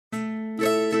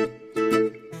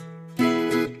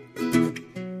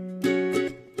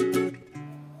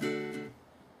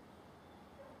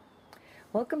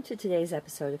Welcome to today's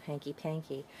episode of Hankie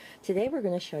Pankie. Today we're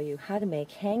going to show you how to make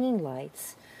hanging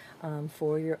lights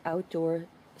for your outdoor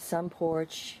sun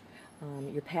porch,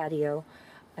 your patio.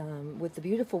 With the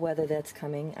beautiful weather that's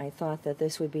coming, I thought that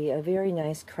this would be a very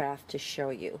nice craft to show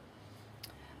you.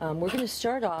 We're going to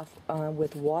start off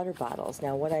with water bottles.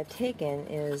 Now what I've taken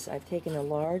is a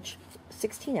large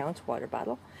 16-ounce water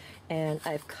bottle and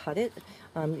I've cut it.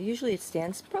 Usually it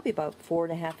stands probably about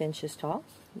 4.5 inches tall.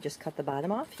 You just cut the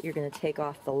bottom off. You're going to take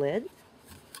off the lid.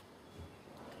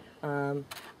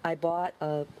 I bought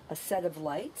a set of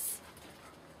lights.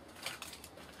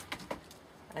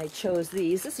 I chose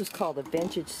these. This was called a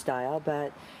vintage style,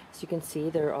 but as you can see,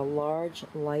 they're a large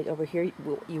light over here.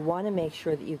 You want to make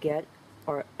sure that you get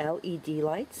are LED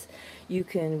lights. You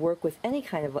can work with any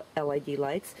kind of LED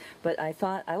lights, but I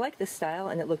thought I like this style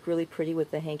and it looked really pretty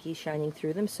with the hankies shining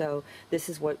through them, so this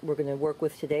is what we're going to work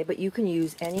with today. But you can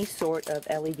use any sort of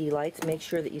LED lights. Make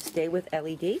sure that you stay with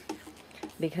LED,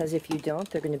 because if you don't,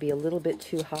 they're going to be a little bit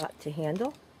too hot to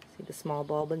handle. See the small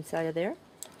bulb inside of there?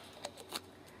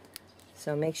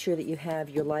 So make sure that you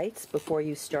have your lights before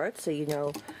you start, so you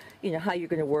know how you're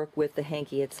going to work with the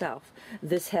hankie itself.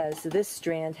 This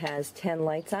strand has 10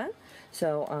 lights on,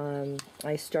 so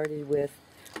I started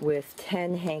with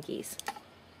 10 hankies.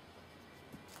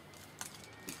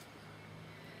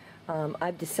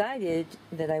 I've decided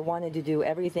that I wanted to do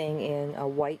everything in a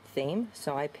white theme,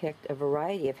 so I picked a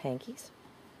variety of hankies,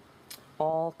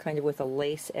 all kind of with a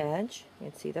lace edge. You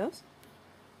can see those.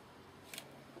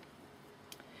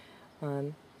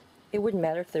 It wouldn't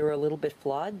matter if they were a little bit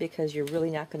flawed, because you're really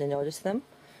not going to notice them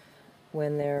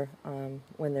when they're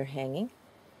hanging.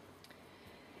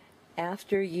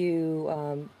 After you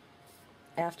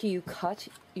cut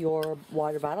your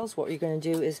water bottles, what you're going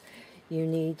to do is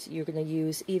you're going to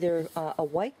use either a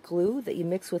white glue that you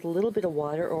mix with a little bit of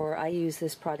water, or I use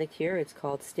this product here. It's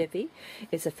called Stiffy.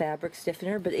 It's a fabric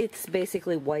stiffener, but it's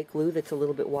basically white glue that's a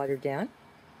little bit watered down.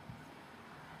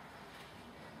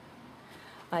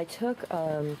 I took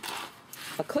a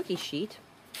cookie sheet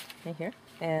right here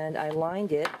and I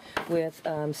lined it with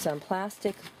some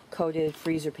plastic coated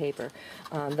freezer paper.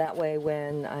 That way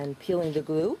when I'm peeling the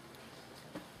glue,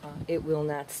 it will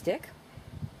not stick.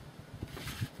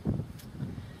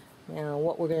 Now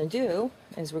what we're going to do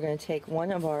is we're going to take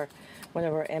one of our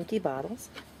empty bottles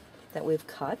that we've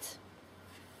cut.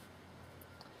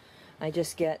 I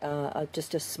just get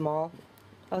just a small,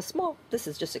 this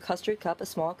is just a custard cup, a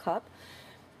small cup.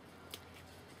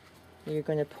 You're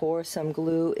going to pour some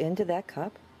glue into that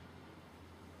cup.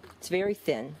 It's very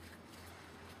thin.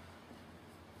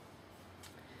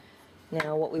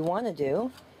 Now what we want to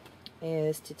do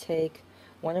is to take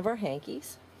one of our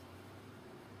hankies,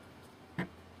 and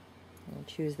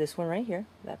choose this one right here,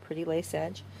 that pretty lace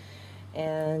edge,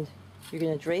 and you're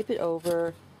going to drape it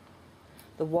over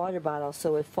the water bottle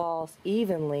so it falls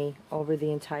evenly over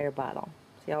the entire bottle.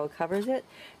 See how it covers it?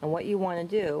 And what you want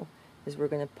to do is we're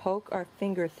going to poke our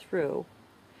finger through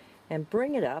and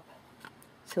bring it up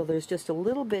so there's just a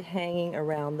little bit hanging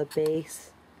around the base.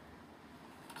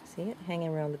 See it? Hanging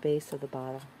around the base of the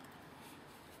bottle.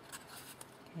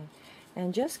 Okay.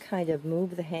 And just kind of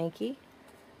move the hankie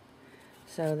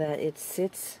so that it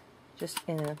sits just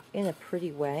in a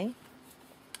pretty way.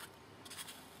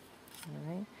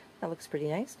 Alright, that looks pretty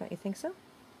nice, don't you think so?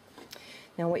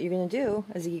 Now what you're going to do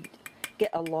is you get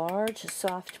a large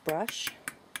soft brush.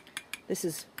 This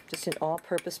is just an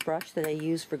all-purpose brush that I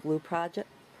use for glue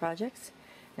projects.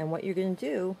 And what you're going to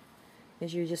do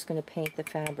is you're just going to paint the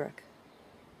fabric.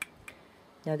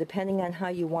 Now depending on how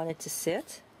you want it to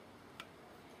sit,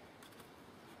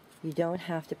 you don't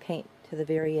have to paint to the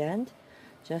very end,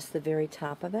 just the very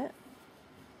top of it.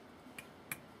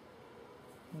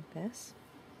 Like this.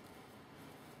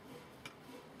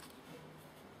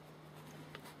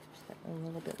 Just that a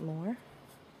little bit more.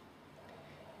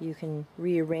 You can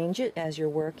rearrange it as you're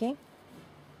working.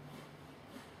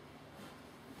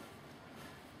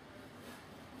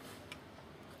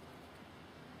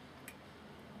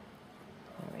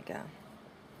 There we go.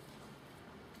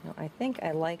 Now I think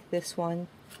I like this one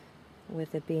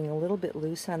with it being a little bit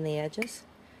loose on the edges,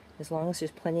 as long as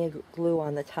there's plenty of glue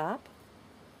on the top.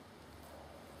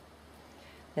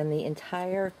 Then the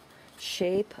entire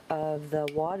shape of the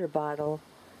water bottle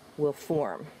will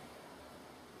form.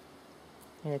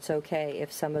 And it's okay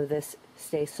if some of this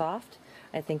stays soft.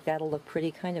 I think that'll look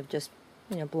pretty, kind of just,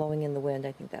 blowing in the wind.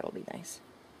 I think that'll be nice.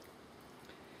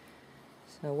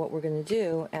 So what we're going to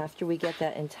do after we get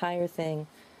that entire thing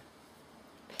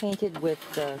painted with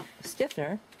the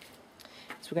stiffener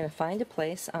is we're going to find a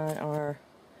place on our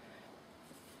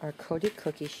coated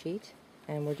cookie sheet,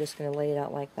 and we're just going to lay it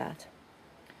out like that.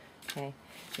 Okay,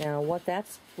 now what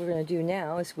we're going to do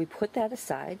now is we put that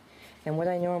aside, and what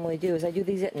I normally do is I do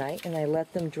these at night and I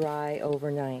let them dry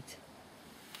overnight.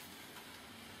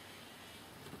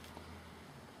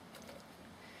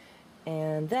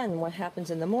 And then what happens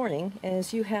in the morning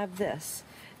is you have this,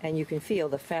 and you can feel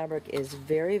the fabric is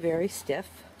very, very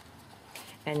stiff,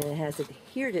 and it has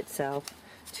adhered itself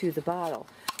to the bottle.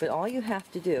 But all you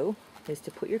have to do is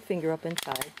to put your finger up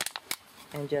inside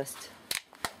and just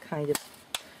kind of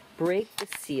break the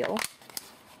seal.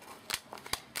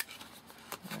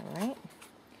 Alright,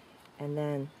 and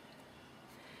then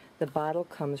the bottle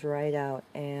comes right out,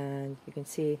 and you can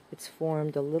see it's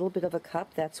formed a little bit of a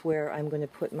cup. That's where I'm going to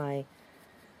put my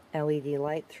LED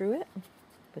light through it.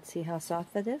 But see how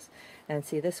soft that is? And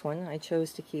see this one, I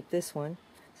chose to keep this one.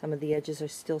 Some of the edges are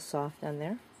still soft on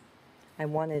there. I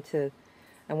want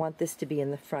this to be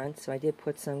in the front, so I did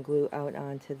put some glue out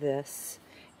onto this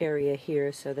area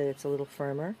here so that it's a little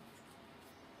firmer.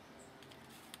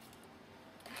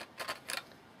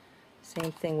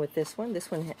 Same thing with this one.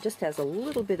 This one just has a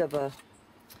little bit of a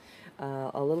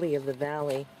lily of the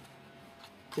valley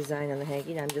design on the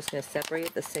hanky. Now I'm just going to separate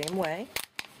it the same way.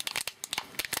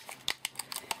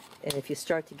 And if you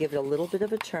start to give it a little bit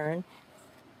of a turn,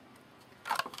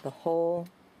 the whole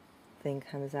thing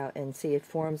comes out, and see it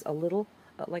forms a little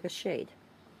like a shade.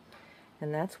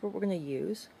 And that's what we're going to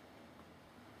use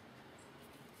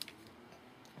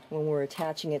when we're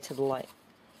attaching it to the light.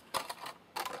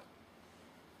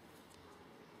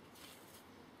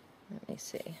 Let me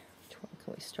see, which one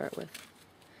can we start with?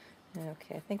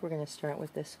 Okay, I think we're going to start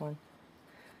with this one.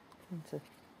 See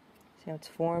how it's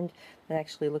formed? It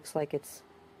actually looks like it's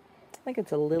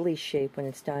a lily shape when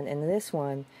it's done. And this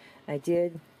one, I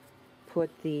did put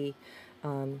the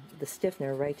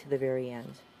stiffener right to the very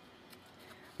end.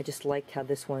 I just liked how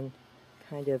this one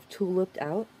kind of tuliped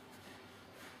out.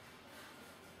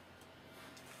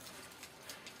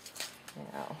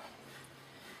 Now,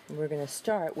 we're going to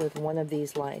start with one of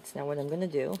these lights. Now what I'm going to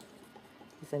do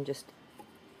is I'm just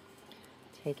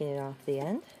taking it off the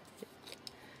end.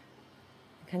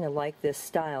 I kind of like this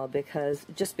style because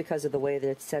of the way that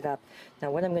it's set up.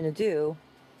 Now what I'm going to do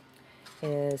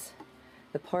is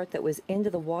the part that was into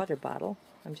the water bottle,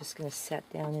 I'm just going to set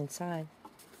down inside.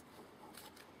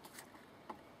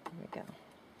 There we go.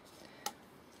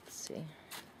 Let's see.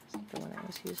 Is that the one I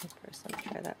was using first? Let me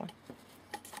try that one.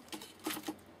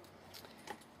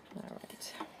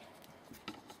 Alright.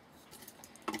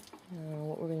 Now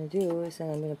what we're going to do is then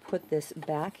I'm going to put this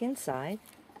back inside.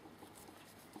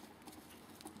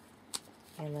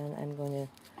 And then I'm going to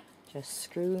just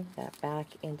screw that back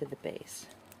into the base.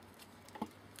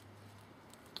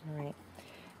 Alright.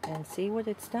 And see what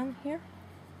it's done here?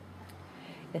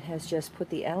 It has just put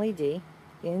the LED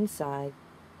inside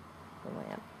the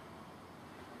lamp.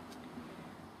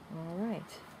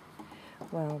 Alright.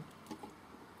 Well,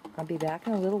 I'll be back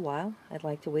in a little while. I'd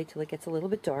like to wait till it gets a little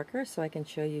bit darker so I can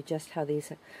show you just how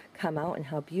these come out and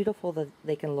how beautiful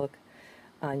they can look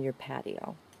on your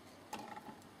patio.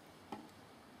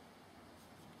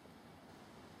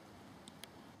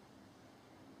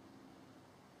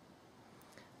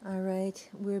 Alright,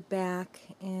 we're back,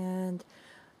 and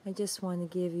I just want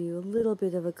to give you a little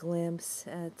bit of a glimpse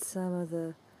at some of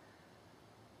the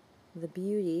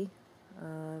beauty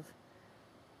of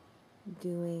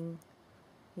doing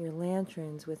your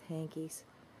lanterns with hankies.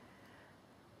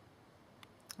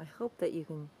 I hope that you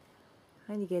can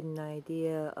kind of get an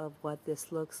idea of what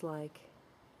this looks like.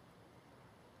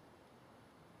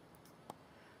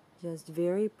 Just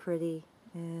very pretty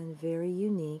and very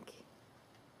unique.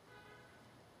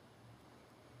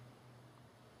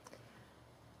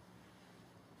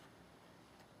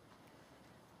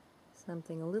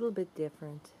 Something a little bit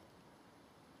different.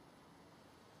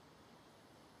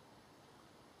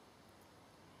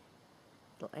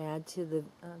 It'll add to the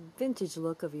vintage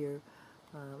look of your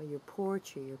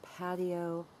porch or your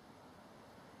patio.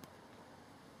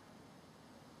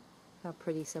 How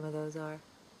pretty some of those are.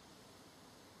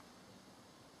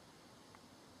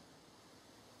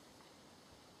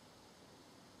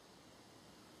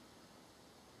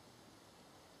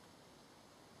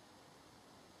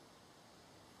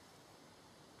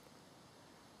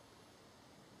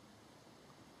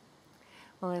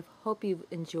 Well, I hope you've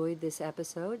enjoyed this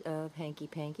episode of Hankie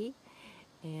Pankie,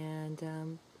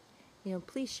 and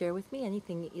please share with me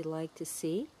anything that you'd like to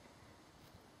see,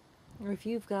 or if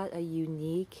you've got a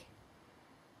unique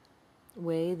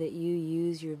way that you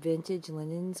use your vintage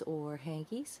linens or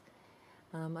hankies.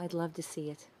 I'd love to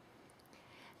see it.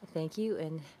 Thank you,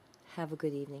 and have a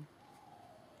good evening.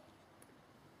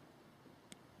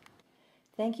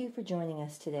 Thank you for joining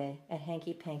us today at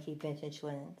Hankie Pankie Vintage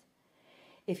Linens.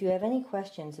 If you have any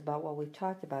questions about what we've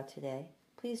talked about today,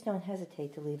 please don't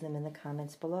hesitate to leave them in the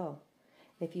comments below.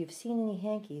 If you've seen any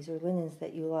hankies or linens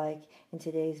that you like in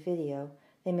today's video,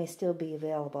 they may still be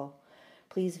available.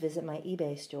 Please visit my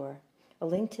eBay store. A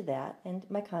link to that and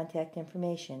my contact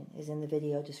information is in the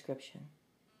video description.